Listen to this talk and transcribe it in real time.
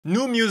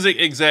New music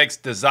execs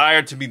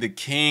desire to be the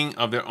king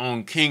of their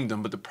own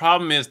kingdom, but the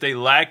problem is they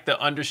lack the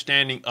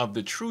understanding of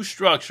the true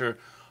structure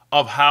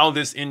of how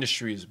this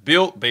industry is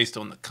built based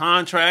on the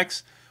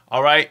contracts,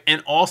 all right,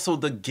 and also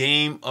the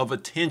game of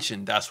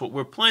attention. That's what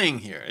we're playing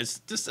here.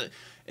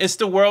 It's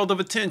the world of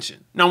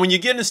attention. Now, when you're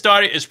getting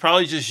started, it's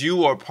probably just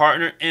you or a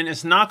partner, and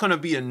it's not going to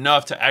be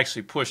enough to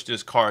actually push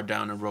this car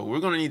down the road. We're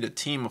going to need a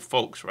team of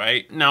folks,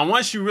 right? Now,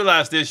 once you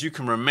realize this, you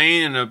can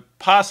remain in a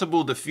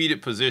possible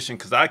defeated position,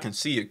 because I can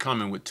see it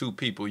coming with two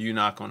people. You're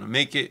not going to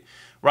make it,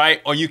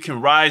 right? Or you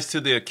can rise to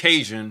the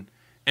occasion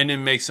and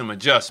then make some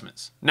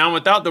adjustments. Now,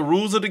 without the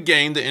rules of the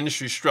game, the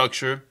industry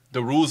structure,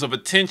 the rules of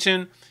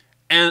attention,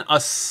 and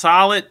a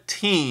solid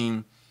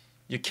team,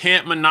 you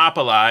can't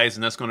monopolize,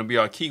 and that's going to be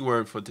our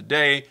keyword for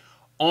today,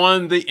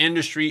 on the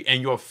industry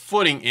and your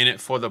footing in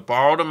it for the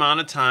borrowed amount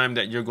of time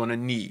that you're going to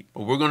need.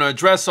 But we're going to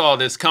address all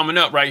this coming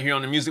up right here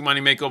on the Music Money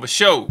Makeover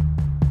Show.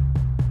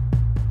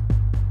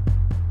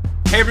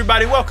 Hey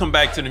everybody, welcome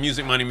back to the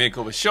Music Money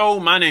Makeover Show.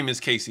 My name is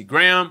Casey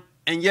Graham,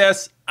 and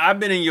yes, I've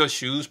been in your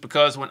shoes,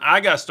 because when I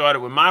got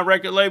started with my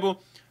record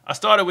label, I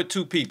started with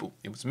two people.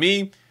 It was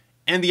me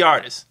and the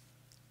artist.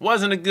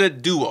 Wasn't a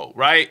good duo,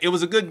 right? It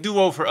was a good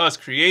duo for us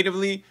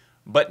creatively,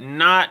 but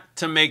not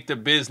to make the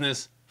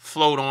business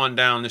float on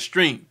down the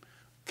stream,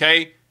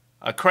 okay?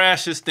 I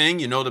crashed this thing,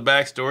 you know the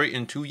backstory,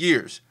 in 2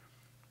 years.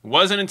 It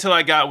wasn't until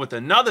I got with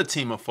another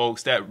team of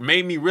folks that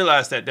made me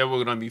realize that there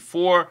were going to be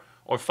 4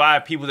 or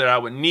 5 people that I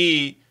would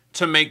need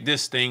to make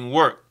this thing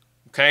work,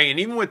 okay? And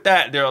even with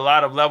that, there are a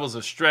lot of levels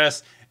of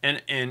stress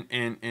and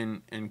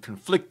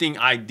conflicting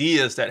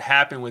ideas that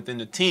happen within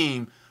the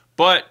team,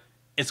 but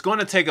it's going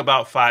to take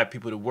about 5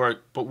 people to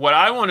work. But what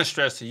I want to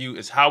stress to you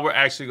is how we're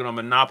actually going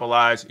to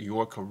monopolize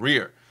your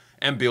career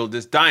and build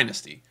this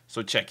dynasty.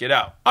 So check it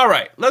out. All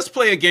right, let's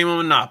play a game of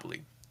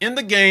Monopoly. In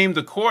the game,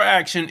 the core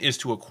action is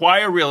to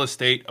acquire real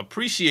estate,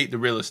 appreciate the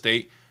real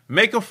estate,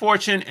 make a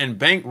fortune, and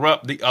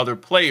bankrupt the other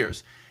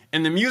players.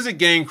 In the music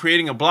game,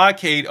 creating a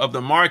blockade of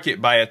the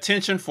market by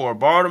attention for a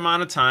borrowed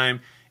amount of time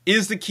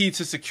is the key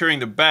to securing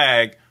the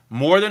bag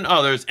more than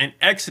others and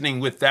exiting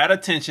with that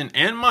attention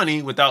and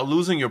money without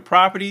losing your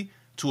property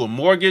to a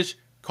mortgage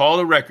called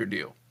a record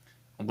deal.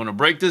 I'm going to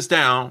break this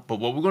down, but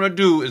what we're going to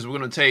do is we're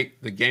going to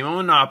take the game of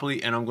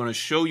Monopoly and I'm going to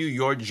show you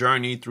your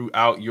journey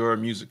throughout your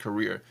music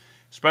career,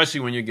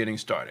 especially when you're getting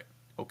started,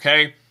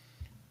 okay?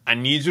 I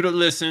need you to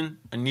listen.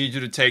 I need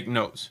you to take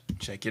notes.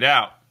 Check it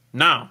out.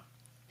 Now,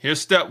 here's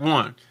step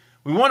 1.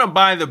 We want to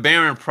buy the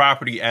barren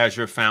property as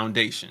your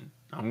foundation.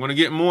 I'm going to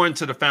get more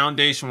into the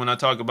foundation when I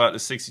talk about the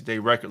 60-day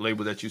record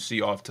label that you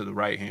see off to the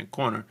right-hand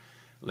corner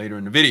later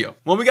in the video.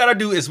 What we got to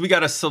do is we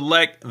got to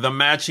select the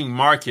matching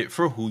market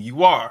for who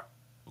you are,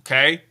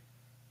 okay?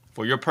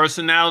 For your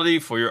personality,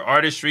 for your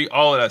artistry,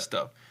 all of that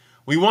stuff.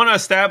 We want to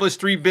establish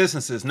 3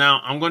 businesses. Now,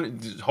 I'm going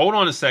to hold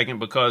on a second,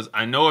 because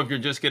I know if you're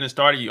just getting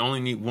started, you only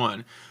need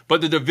 1.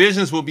 But the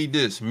divisions will be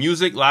this: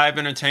 music, live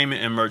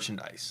entertainment, and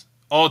merchandise.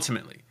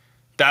 Ultimately,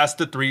 that's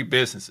the 3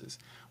 businesses.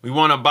 We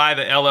want to buy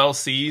the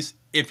LLCs.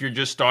 If you're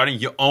just starting,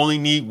 you only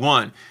need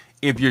 1.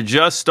 If you're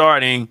just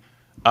starting,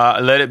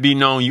 let it be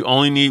known you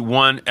only need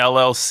 1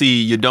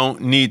 LLC. You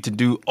don't need to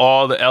do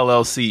all the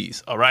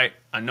LLCs, all right?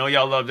 I know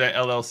y'all love that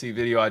LLC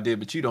video I did,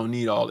 but you don't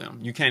need all of them.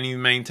 You can't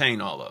even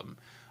maintain all of them,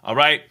 all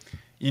right?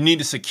 You need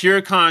to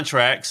secure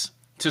contracts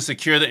to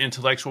secure the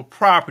intellectual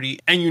property,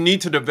 and you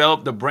need to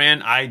develop the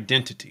brand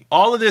identity.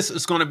 All of this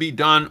is going to be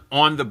done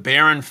on the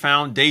barren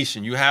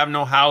foundation. You have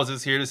no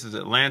houses here. This is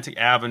Atlantic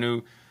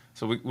Avenue.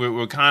 So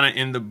we're kind of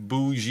in the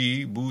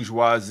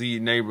bourgeoisie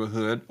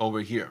neighborhood over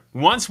here.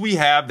 Once we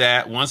have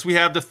that, once we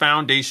have the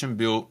foundation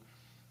built,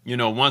 you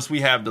know, once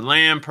we have the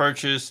land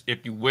purchased,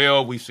 if you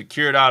will, we've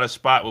secured out a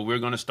spot where we're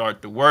going to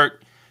start the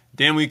work,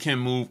 then we can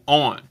move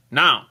on.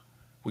 Now,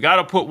 we got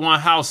to put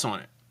 1 house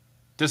on it.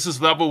 This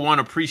is level 1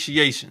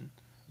 appreciation.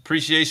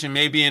 Appreciation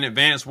may be an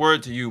advanced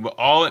word to you, but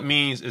all it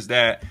means is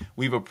that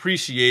we've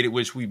appreciated,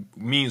 which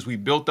means we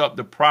built up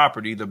the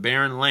property, the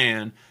barren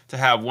land, to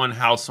have 1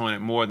 house on it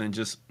more than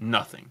just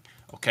nothing.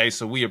 Okay,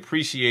 so we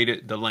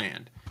appreciated the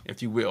land,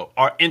 if you will.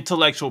 Our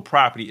intellectual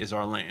property is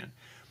our land.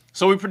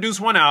 So we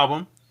produced 1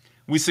 album.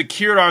 We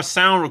secured our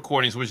sound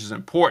recordings, which is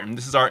important.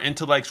 This is our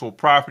intellectual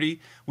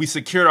property. We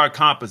secured our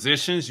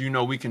compositions. You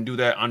know, we can do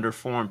that under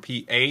Form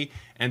PA.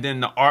 And then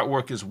the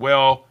artwork as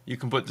well. You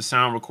can put the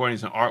sound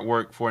recordings and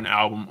artwork for an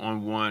album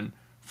on 1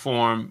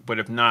 form. But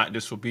if not,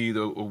 this will be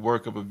the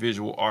work of a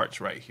visual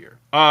arts right here.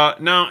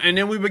 And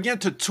then we begin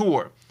to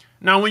tour.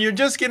 Now, when you're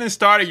just getting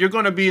started, you're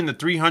going to be in the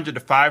 300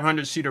 to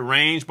 500 seater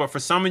range. But for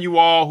some of you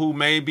all who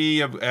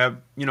maybe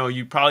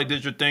you probably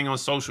did your thing on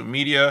social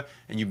media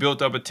and you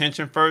built up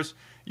attention first,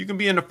 you can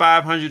be in the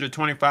 500 to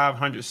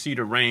 2,500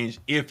 seater range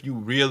if you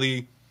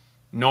really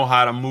know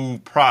how to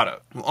move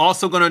product. We're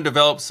also going to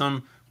develop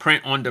some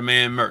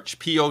print-on-demand merch,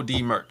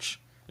 POD merch.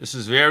 This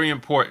is very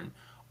important.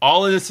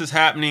 All of this is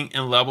happening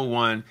in level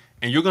 1,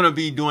 and you're going to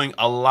be doing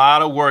a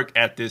lot of work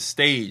at this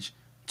stage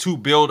to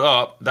build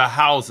up the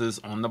houses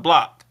on the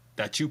block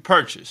that you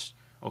purchased,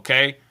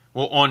 okay?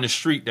 Well, on the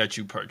street that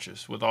you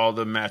purchased with all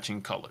the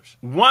matching colors.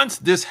 Once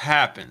this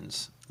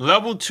happens,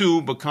 Level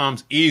 2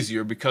 becomes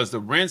easier because the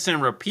rinse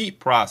and repeat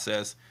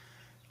process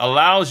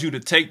allows you to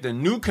take the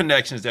new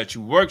connections that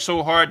you work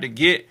so hard to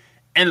get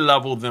and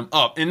level them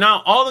up. And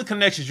now all the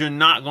connections you're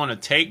not going to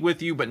take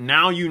with you, but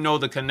now you know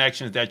the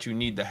connections that you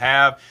need to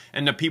have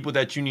and the people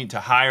that you need to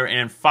hire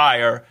and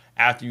fire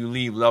after you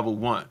leave level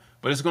 1.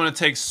 But it's going to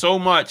take so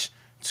much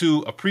to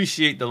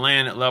appreciate the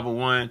land at level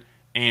 1.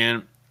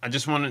 And I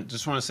just want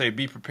to say,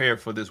 be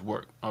prepared for this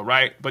work. All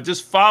right. But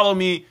just follow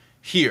me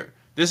here.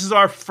 This is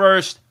our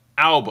first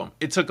album.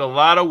 It took a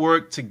lot of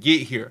work to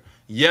get here.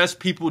 Yes,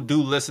 people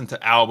do listen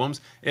to albums.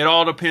 It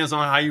all depends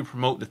on how you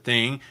promote the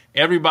thing.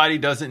 Everybody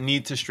doesn't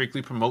need to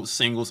strictly promote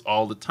singles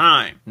all the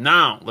time.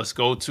 Now, let's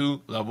go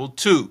to level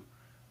 2.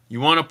 You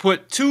want to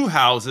put 2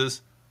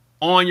 houses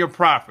on your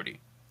property.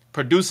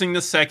 Producing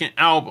the second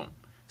album.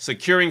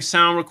 Securing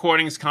sound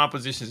recordings,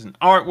 compositions, and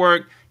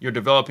artwork. You're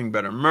developing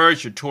better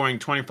merch. You're touring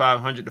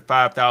 2,500 to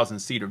 5,000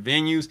 seater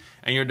venues.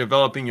 And you're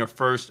developing your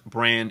first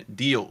brand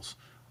deals.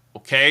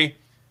 Okay?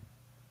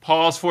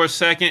 Pause for a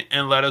second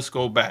and let us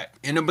go back.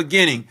 In the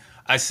beginning,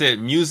 I said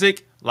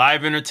music,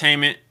 live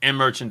entertainment, and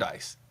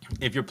merchandise.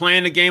 If you're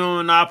playing the game of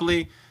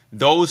Monopoly,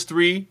 those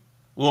 3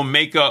 will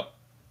make up,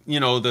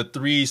 the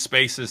 3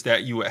 spaces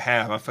that you would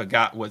have. I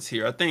forgot what's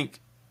here. I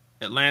think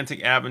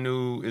Atlantic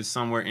Avenue is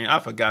somewhere in. I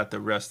forgot the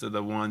rest of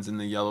the ones in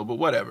the yellow, but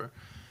whatever.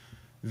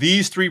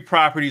 These 3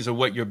 properties are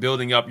what you're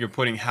building up. You're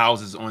putting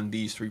houses on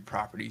these 3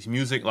 properties.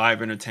 Music,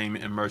 live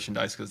entertainment, and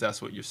merchandise, because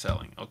that's what you're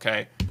selling,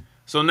 okay?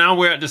 So now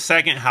we're at the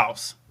second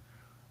house.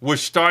 We're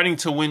starting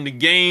to win the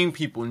game.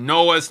 People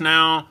know us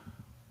now.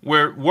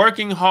 We're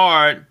working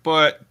hard,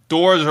 but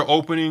doors are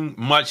opening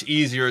much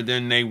easier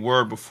than they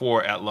were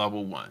before at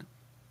level 1.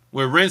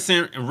 We're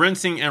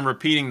rinsing and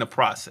repeating the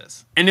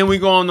process. And then we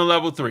go on to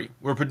level 3.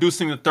 We're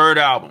producing the third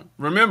album.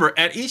 Remember,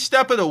 at each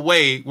step of the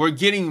way, we're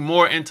getting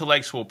more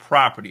intellectual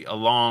property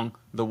along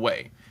the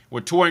way. We're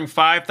touring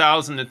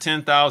 5,000 to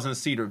 10,000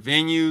 seater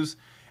venues,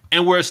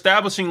 and we're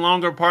establishing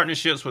longer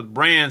partnerships with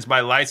brands by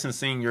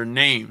licensing your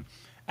name.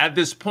 At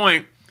this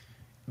point,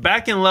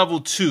 back in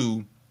level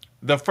 2,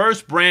 the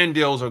first brand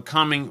deals are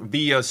coming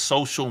via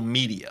social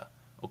media,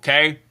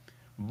 okay?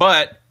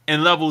 But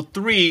in level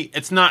 3,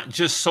 it's not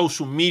just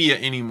social media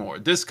anymore.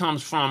 This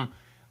comes from,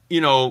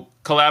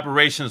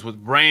 collaborations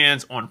with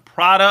brands on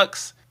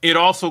products. It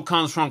also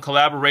comes from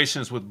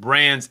collaborations with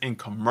brands in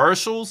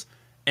commercials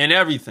and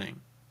everything,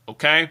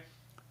 okay?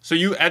 So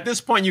at this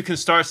point, you can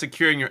start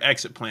securing your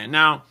exit plan.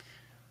 Now,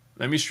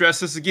 let me stress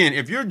this again.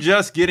 If you're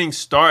just getting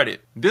started,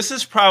 this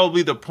is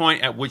probably the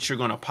point at which you're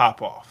going to pop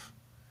off.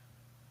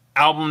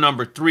 Album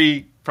number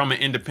 3 from an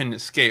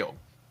independent scale.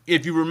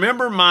 If you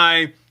remember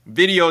my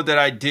video that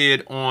I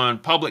did on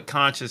public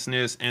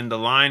consciousness and the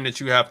line that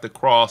you have to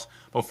cross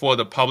before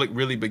the public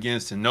really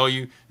begins to know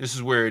you, this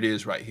is where it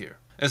is right here.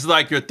 It's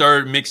like your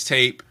third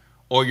mixtape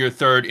or your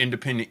third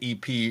independent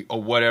EP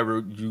or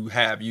whatever you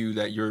have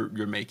that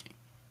you're making.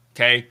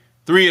 Okay?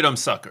 3 of them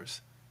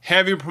suckers.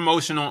 Heavy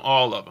promotion on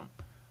all of them.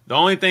 The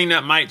only thing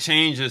that might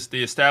change is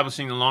the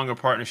establishing the longer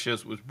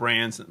partnerships with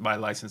brands by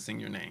licensing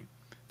your name.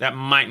 That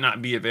might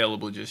not be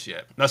available just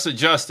yet. Let's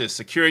adjust this.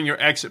 Securing your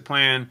exit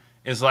plan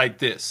is like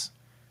this.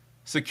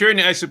 Securing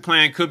the exit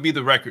plan could be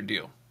the record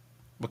deal.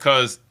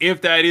 Because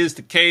if that is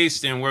the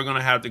case, then we're going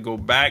to have to go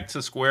back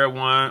to square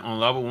one on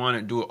level 1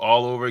 and do it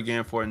all over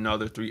again for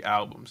another 3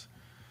 albums.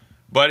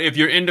 But if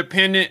you're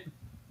independent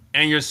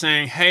and you're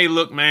saying, hey,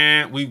 look,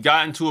 man, we've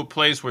gotten to a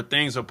place where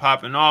things are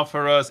popping off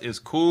for us. It's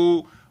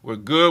cool. We're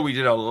good. We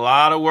did a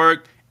lot of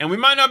work. And we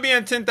might not be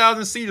in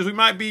 10,000 seaters. We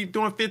might be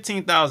doing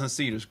 15,000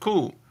 seaters.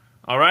 Cool.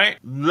 All right.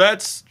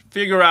 Let's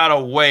figure out a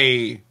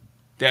way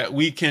that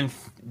we can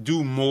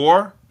do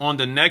more on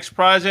the next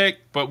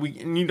project. But we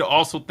need to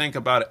also think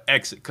about an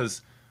exit,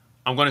 because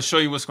I'm going to show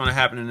you what's going to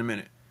happen in a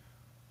minute.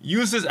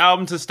 Use this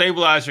album to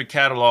stabilize your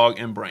catalog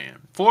and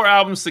brand. 4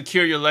 albums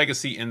secure your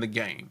legacy in the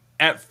game.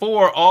 At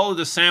 4, all of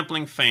the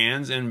sampling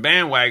fans and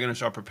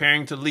bandwagoners are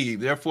preparing to leave.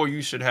 Therefore,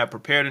 you should have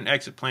prepared an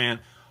exit plan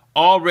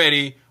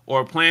already,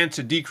 or plan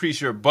to decrease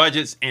your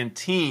budgets and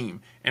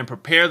team and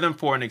prepare them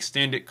for an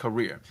extended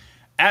career.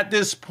 At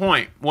this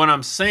point, what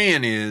I'm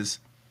saying is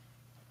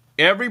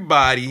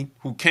everybody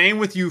who came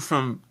with you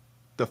from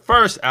the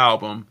first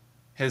album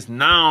has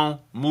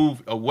now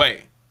moved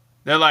away.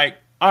 They're like,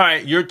 all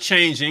right, you're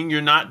changing.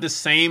 You're not the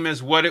same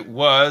as what it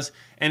was,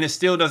 and it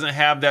still doesn't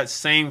have that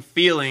same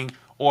feeling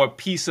or a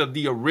piece of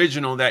the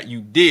original that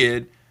you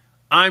did.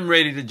 I'm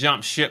ready to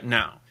jump ship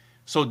now.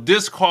 So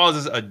this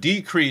causes a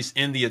decrease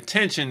in the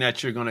attention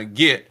that you're going to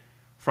get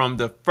from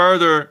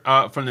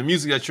the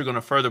music that you're going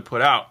to further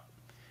put out.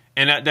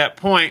 And at that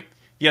point,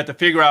 you have to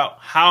figure out,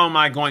 how am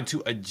I going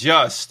to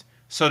adjust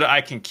so that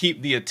I can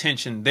keep the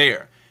attention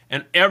there?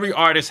 And every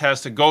artist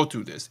has to go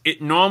through this.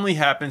 It normally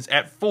happens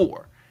at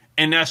 4,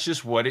 and that's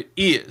just what it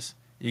is.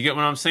 You get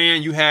what I'm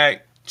saying? You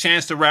had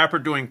Chance the Rapper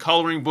doing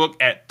Coloring Book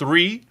at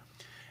 3.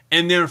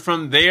 And then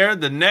from there,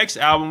 the next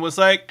album was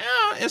like,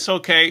 it's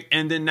okay.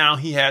 And then now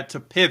he had to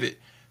pivot.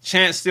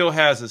 Chance still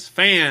has his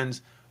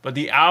fans, but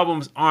the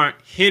albums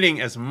aren't hitting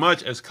as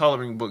much as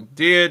Coloring Book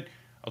did.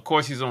 Of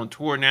course, he's on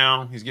tour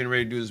now. He's getting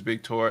ready to do this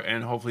big tour,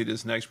 and hopefully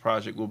this next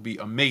project will be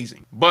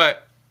amazing.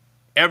 But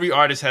every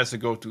artist has to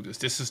go through this.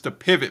 This is the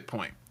pivot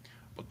point.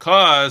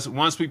 Because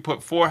once we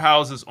put 4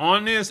 houses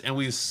on this and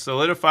we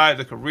solidify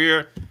the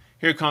career,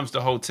 here comes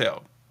the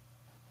hotel.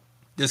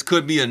 This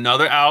could be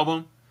another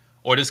album,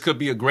 or this could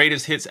be a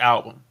greatest hits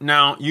album.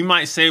 Now, you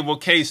might say, well,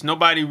 Case,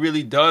 nobody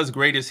really does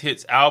greatest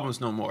hits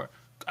albums no more.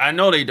 I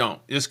know they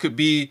don't. This could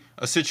be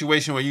a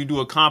situation where you do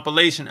a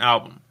compilation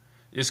album.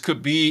 This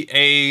could be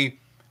a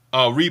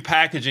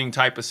repackaging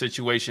type of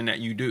situation that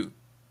you do,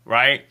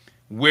 right?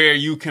 Where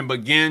you can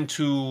begin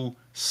to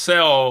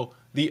sell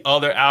the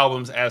other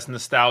albums as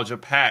nostalgia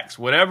packs.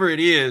 Whatever it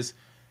is,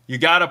 you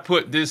got to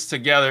put this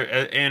together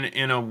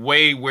in a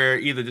way where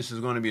either this is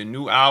going to be a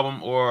new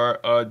album or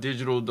a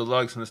digital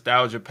deluxe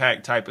nostalgia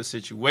pack type of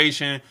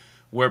situation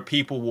where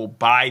people will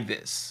buy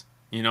this.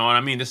 You know what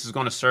I mean? This is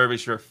going to serve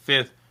as your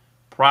 5th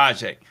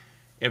project.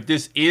 If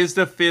this is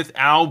the 5th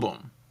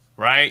album,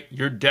 right,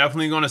 you're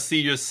definitely going to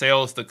see your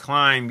sales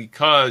decline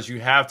because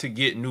you have to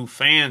get new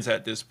fans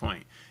at this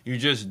point. You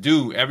just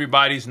do.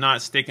 Everybody's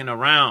not sticking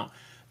around.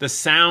 The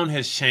sound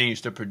has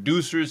changed. The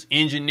producers,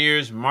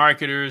 engineers,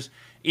 marketers,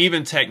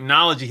 even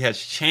technology has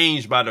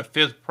changed by the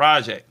 5th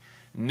project.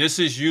 And this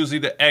is usually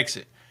the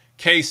exit.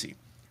 Casey,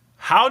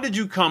 how did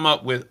you come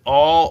up with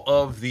all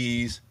of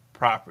these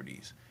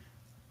properties?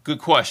 Good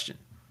question.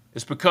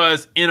 It's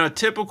because in a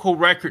typical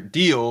record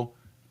deal,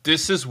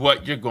 this is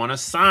what you're going to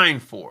sign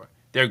for.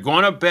 They're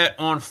going to bet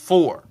on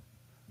 4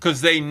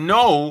 because they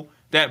know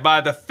that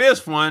by the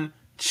 5th one,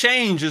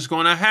 change is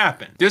going to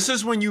happen. This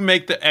is when you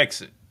make the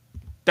exit.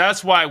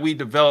 That's why we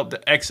developed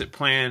the exit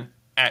plan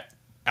at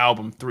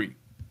album 3,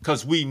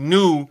 because we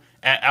knew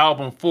at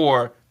album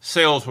 4,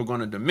 sales were going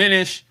to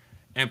diminish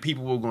and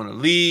people were going to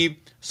leave.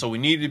 So we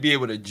needed to be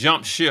able to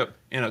jump ship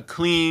in a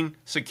clean,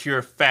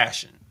 secure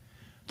fashion.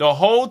 The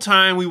whole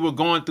time we were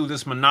going through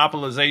this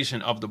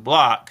monopolization of the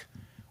block,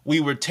 we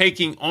were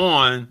taking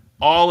on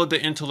all of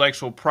the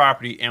intellectual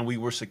property and we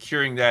were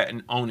securing that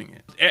and owning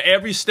it.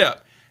 Every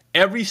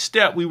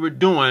step we were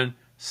doing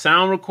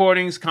sound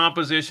recordings,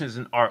 compositions,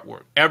 and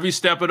artwork. Every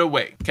step of the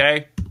way,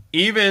 okay?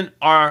 Even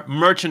our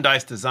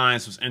merchandise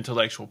designs was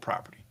intellectual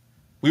property.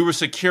 We were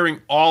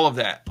securing all of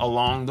that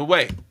along the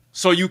way.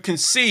 So you can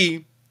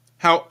see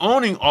how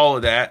owning all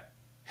of that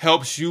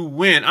helps you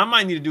win. I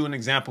might need to do an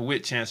example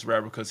with Chance the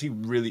Rapper because he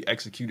really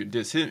executed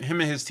this.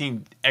 Him and his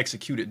team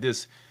executed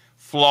this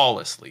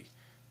flawlessly,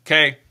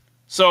 okay?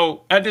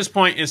 So at this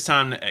point, it's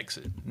time to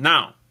exit.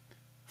 Now,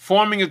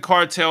 forming a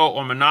cartel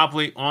or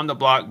monopoly on the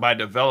block by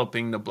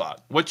developing the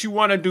block. What you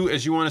want to do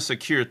is you want to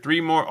secure 3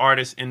 more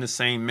artists in the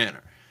same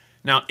manner.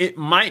 Now, it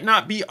might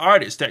not be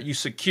artists that you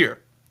secure.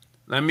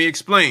 Let me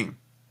explain.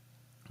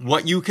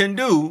 What you can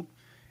do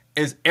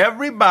is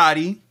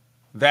everybody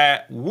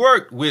that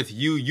worked with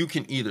you, you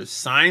can either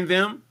sign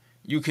them,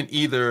 you can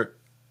either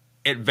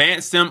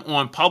advance them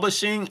on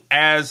publishing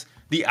as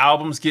the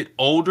albums get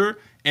older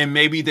and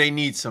maybe they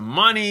need some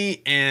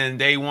money and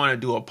they want to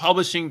do a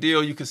publishing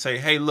deal. You can say,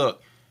 hey,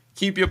 look,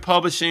 keep your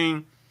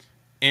publishing.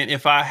 And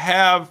if I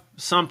have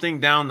something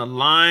down the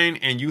line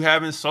and you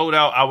haven't sold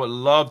out, I would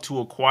love to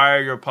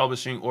acquire your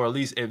publishing or at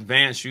least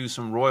advance you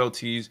some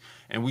royalties.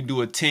 And we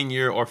do a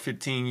 10-year or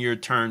 15-year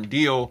term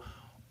deal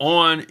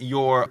on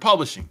your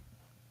publishing,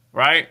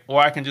 right?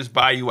 Or I can just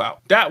buy you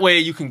out. That way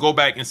you can go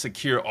back and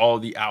secure all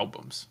the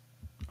albums,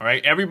 all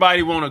right?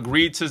 Everybody won't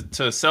agree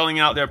to selling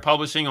out their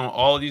publishing on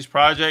all of these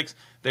projects.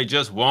 They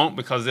just won't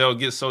because they'll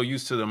get so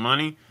used to the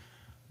money.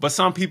 But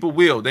some people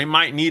will. They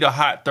might need a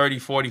hot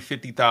 $30,000,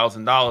 $40,000,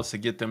 $50,000 to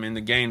get them in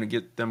the game, to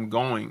get them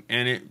going.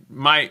 And it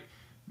might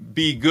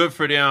be good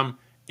for them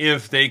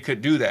if they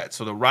could do that.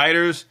 So the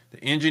writers,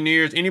 the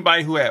engineers,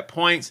 anybody who had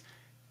points,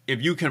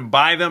 if you can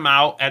buy them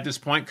out at this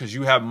point because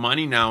you have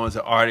money now as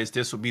an artist,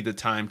 this would be the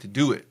time to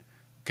do it,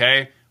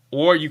 okay?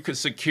 Or you could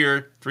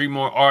secure 3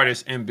 more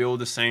artists and build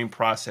the same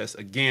process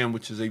again,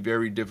 which is a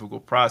very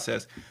difficult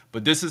process.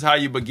 But this is how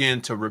you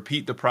begin to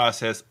repeat the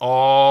process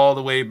all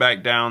the way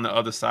back down the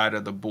other side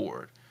of the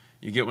board.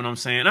 You get what I'm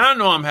saying? I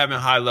know I'm having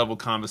high-level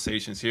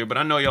conversations here, but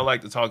I know y'all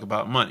like to talk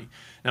about money.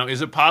 Now,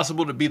 is it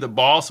possible to be the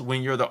boss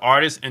when you're the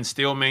artist and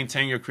still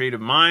maintain your creative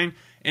mind?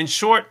 In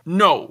short,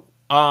 no.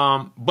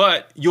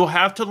 But you'll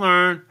have to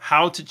learn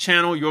how to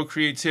channel your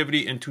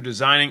creativity into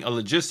designing a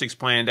logistics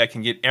plan that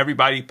can get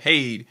everybody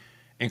paid,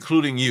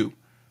 including you.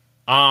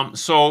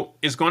 So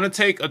it's going to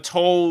take a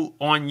toll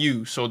on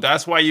you. So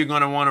that's why you're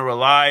going to want to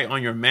rely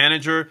on your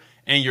manager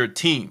and your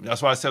team.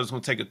 That's why I said it's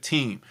going to take a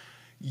team.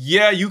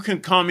 Yeah, you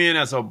can come in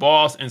as a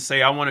boss and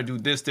say, I want to do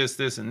this, this,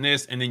 this, and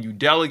this. And then you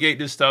delegate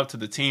this stuff to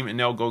the team and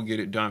they'll go get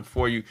it done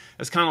for you.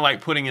 It's kind of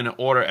like putting in an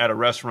order at a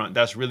restaurant.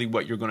 That's really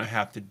what you're going to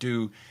have to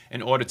do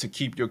in order to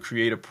keep your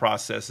creative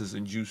processes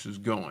and juices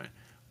going.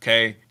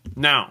 Okay.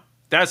 Now,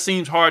 that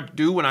seems hard to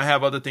do when I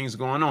have other things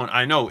going on.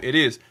 I know it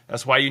is.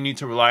 That's why you need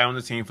to rely on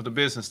the team for the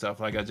business stuff,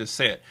 like I just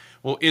said.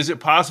 Well, is it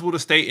possible to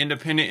stay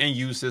independent and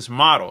use this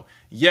model?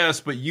 Yes,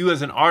 but you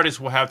as an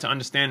artist will have to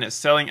understand that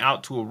selling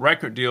out to a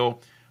record deal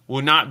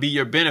will not be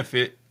your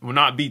benefit, will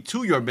not be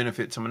to your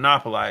benefit to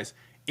monopolize.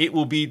 it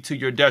will be to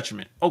your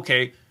detriment.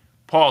 Okay,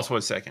 pause for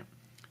a second.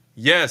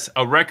 Yes,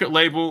 a record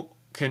label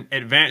can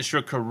advance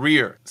your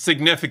career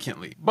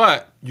significantly,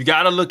 but you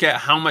got to look at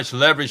how much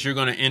leverage you're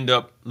going to end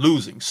up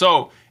losing.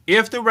 So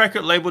if the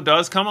record label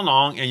does come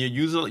along and you're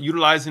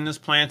utilizing this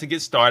plan to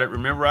get started,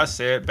 remember I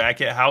said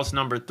back at house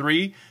number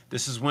 3,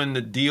 this is when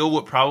the deal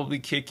would probably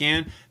kick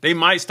in. They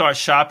might start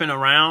shopping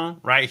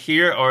around right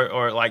here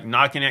or like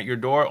knocking at your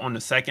door on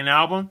the second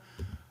album.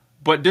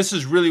 But this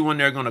is really when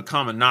they're going to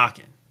come and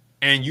knocking.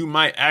 And you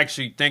might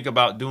actually think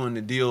about doing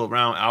the deal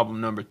around album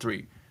number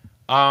 3.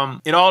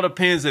 It all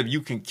depends if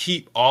you can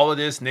keep all of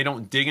this and they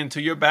don't dig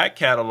into your back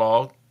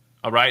catalog.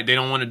 All right. They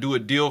don't want to do a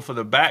deal for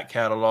the back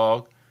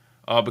catalog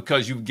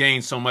because you've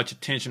gained so much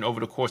attention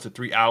over the course of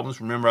 3 albums.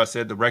 Remember, I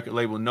said the record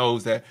label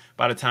knows that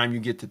by the time you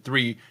get to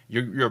 3,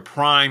 you're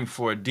primed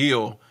for a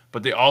deal.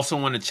 But they also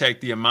want to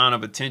check the amount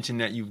of attention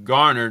that you've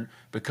garnered,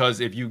 because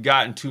if you've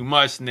gotten too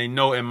much, then they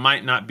know it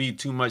might not be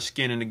too much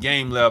skin in the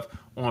game left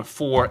on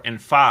 4 and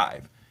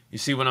 5. You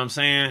see what I'm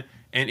saying?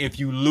 And if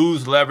you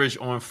lose leverage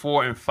on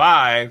 4 and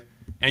 5,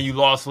 and you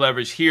lost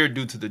leverage here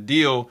due to the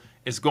deal,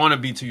 it's going to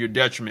be to your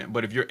detriment.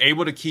 But if you're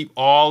able to keep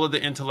all of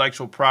the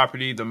intellectual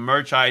property, the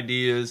merch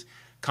ideas,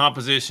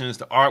 compositions,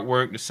 the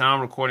artwork, the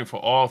sound recording for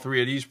all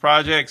 3 of these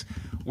projects,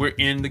 we're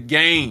in the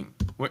game.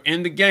 We're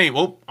in the game.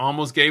 Oh,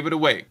 almost gave it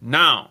away.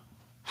 Now,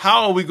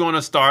 how are we going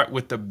to start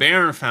with the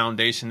Barren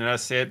Foundation that I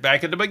said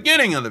back at the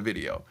beginning of the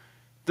video?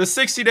 The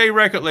 60-day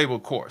record label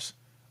course,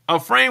 a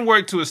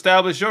framework to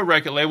establish your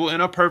record label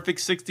in a perfect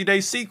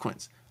 60-day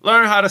sequence.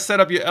 Learn how to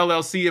set up your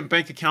LLC and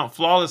bank account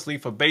flawlessly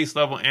for base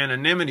level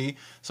anonymity,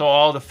 so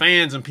all the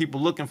fans and people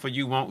looking for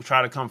you won't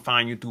try to come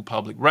find you through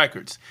public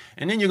records.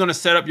 And then you're going to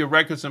set up your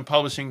records and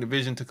publishing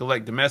division to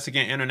collect domestic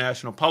and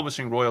international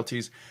publishing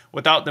royalties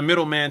without the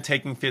middleman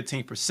taking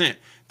 15%.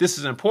 This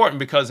is important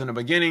because in the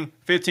beginning,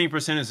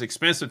 15% is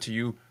expensive to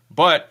you,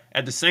 but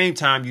at the same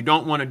time, you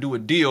don't want to do a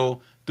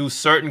deal through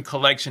certain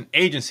collection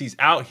agencies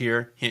out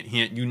here. Hint,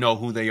 hint, you know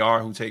who they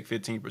are, who take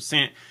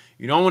 15%.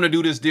 You don't want to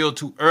do this deal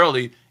too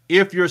early.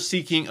 If you're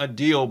seeking a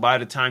deal by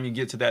the time you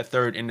get to that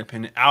 3rd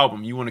independent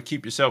album, you want to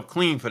keep yourself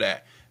clean for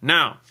that.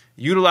 Now,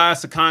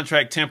 utilize the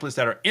contract templates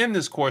that are in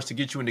this course to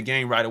get you in the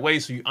game right away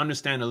so you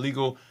understand the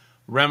legal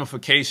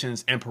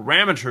ramifications and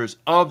parameters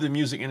of the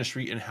music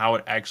industry and how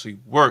it actually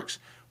works.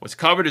 What's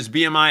covered is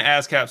BMI,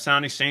 ASCAP,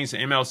 Sound Exchange, the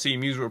MLC,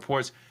 Music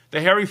Reports,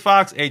 the Harry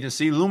Fox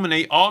Agency,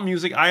 Illuminate,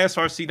 AllMusic,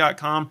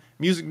 ISRC.com,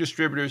 music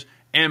distributors,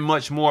 and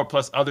much more,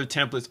 plus other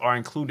templates are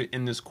included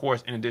in this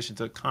course in addition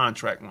to the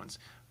contract ones.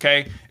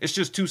 Okay, it's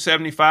just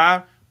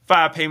 $275,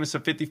 5 payments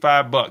of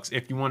 $55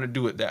 if you want to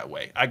do it that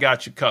way. I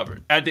got you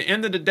covered. At the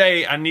end of the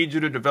day, I need you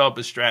to develop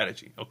a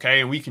strategy,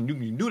 okay? And you can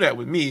do that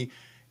with me.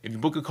 If you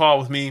book a call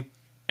with me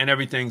and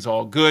everything's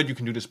all good, you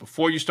can do this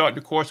before you start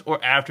the course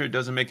or after. It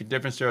doesn't make a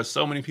difference. There are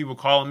so many people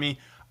calling me.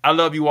 I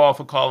love you all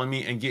for calling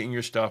me and getting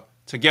your stuff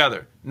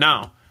together.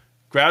 Now,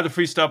 grab the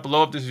free stuff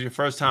below if this is your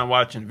first time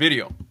watching the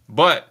video.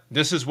 But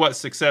this is what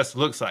success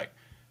looks like.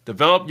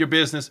 Develop your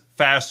business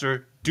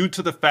faster due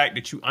to the fact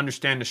that you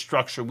understand the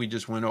structure we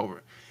just went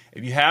over.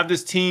 If you have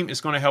this team,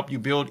 it's going to help you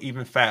build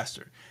even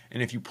faster.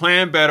 And if you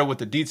plan better with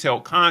the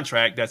detailed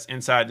contract that's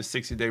inside the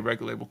 60-day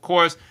record label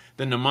course,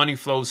 then the money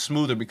flows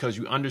smoother because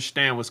you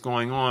understand what's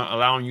going on,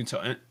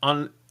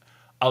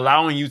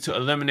 allowing you to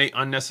eliminate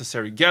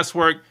unnecessary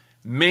guesswork.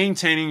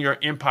 Maintaining your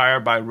empire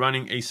by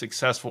running a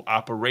successful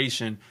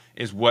operation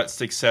is what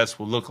success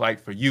will look like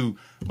for you.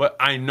 But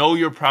I know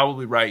you're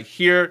probably right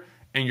here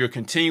and you're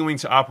continuing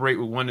to operate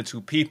with 1 to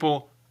 2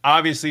 people.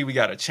 Obviously, we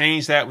got to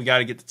change that. We got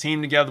to get the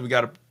team together. We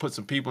got to put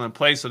some people in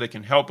place so they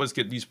can help us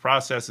get these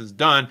processes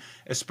done,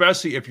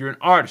 especially if you're an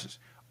artist.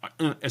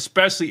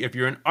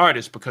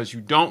 Because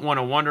you don't want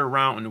to wander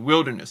around in the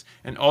wilderness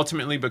and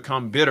ultimately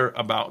become bitter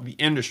about the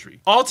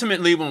industry.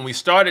 Ultimately, when we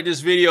started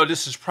this video,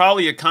 this is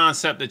probably a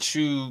concept that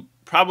you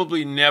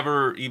probably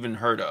never even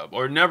heard of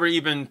or never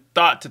even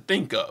thought to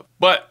think of.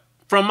 But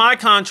from my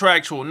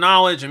contractual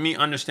knowledge and me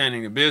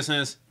understanding the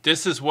business,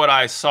 this is what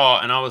I saw,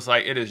 and I was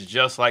like, it is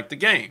just like the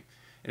game.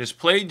 It is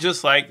played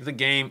just like the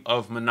game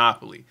of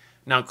Monopoly.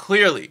 Now,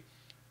 clearly,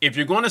 if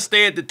you're going to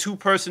stay at the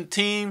 2-person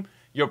team,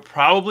 you're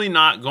probably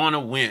not going to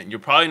win. You're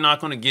probably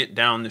not going to get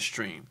down the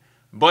stream.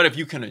 But if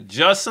you can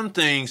adjust some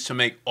things to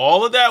make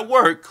all of that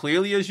work,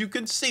 clearly as you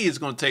can see, it's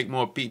going to take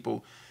more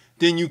people,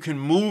 then you can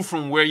move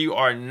from where you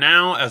are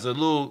now as a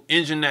little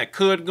engine that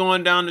could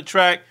going down the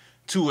track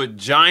to a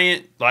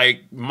giant,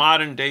 like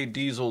modern day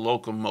diesel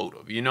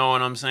locomotive. You know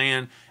what I'm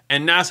saying?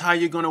 And that's how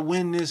you're going to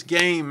win this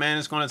game, man.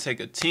 It's going to take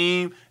a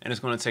team and it's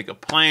going to take a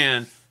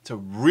plan to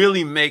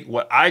really make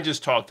what I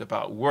just talked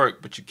about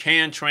work. But you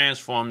can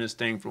transform this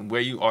thing from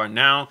where you are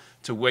now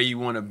to where you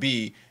want to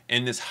be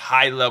in this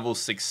high level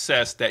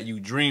success that you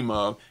dream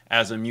of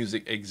as a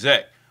music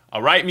exec.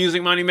 All right,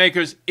 music money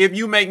makers, if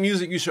you make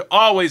music, you should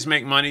always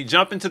make money.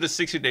 Jump into the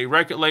 60-day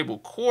record label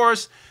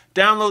course.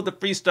 Download the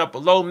free stuff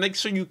below. Make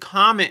sure you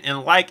comment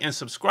and like and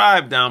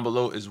subscribe down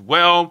below as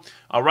well.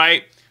 All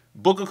right.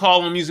 Book a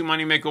call on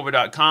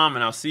musicmoneymakeover.com,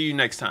 and I'll see you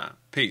next time.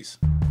 Peace.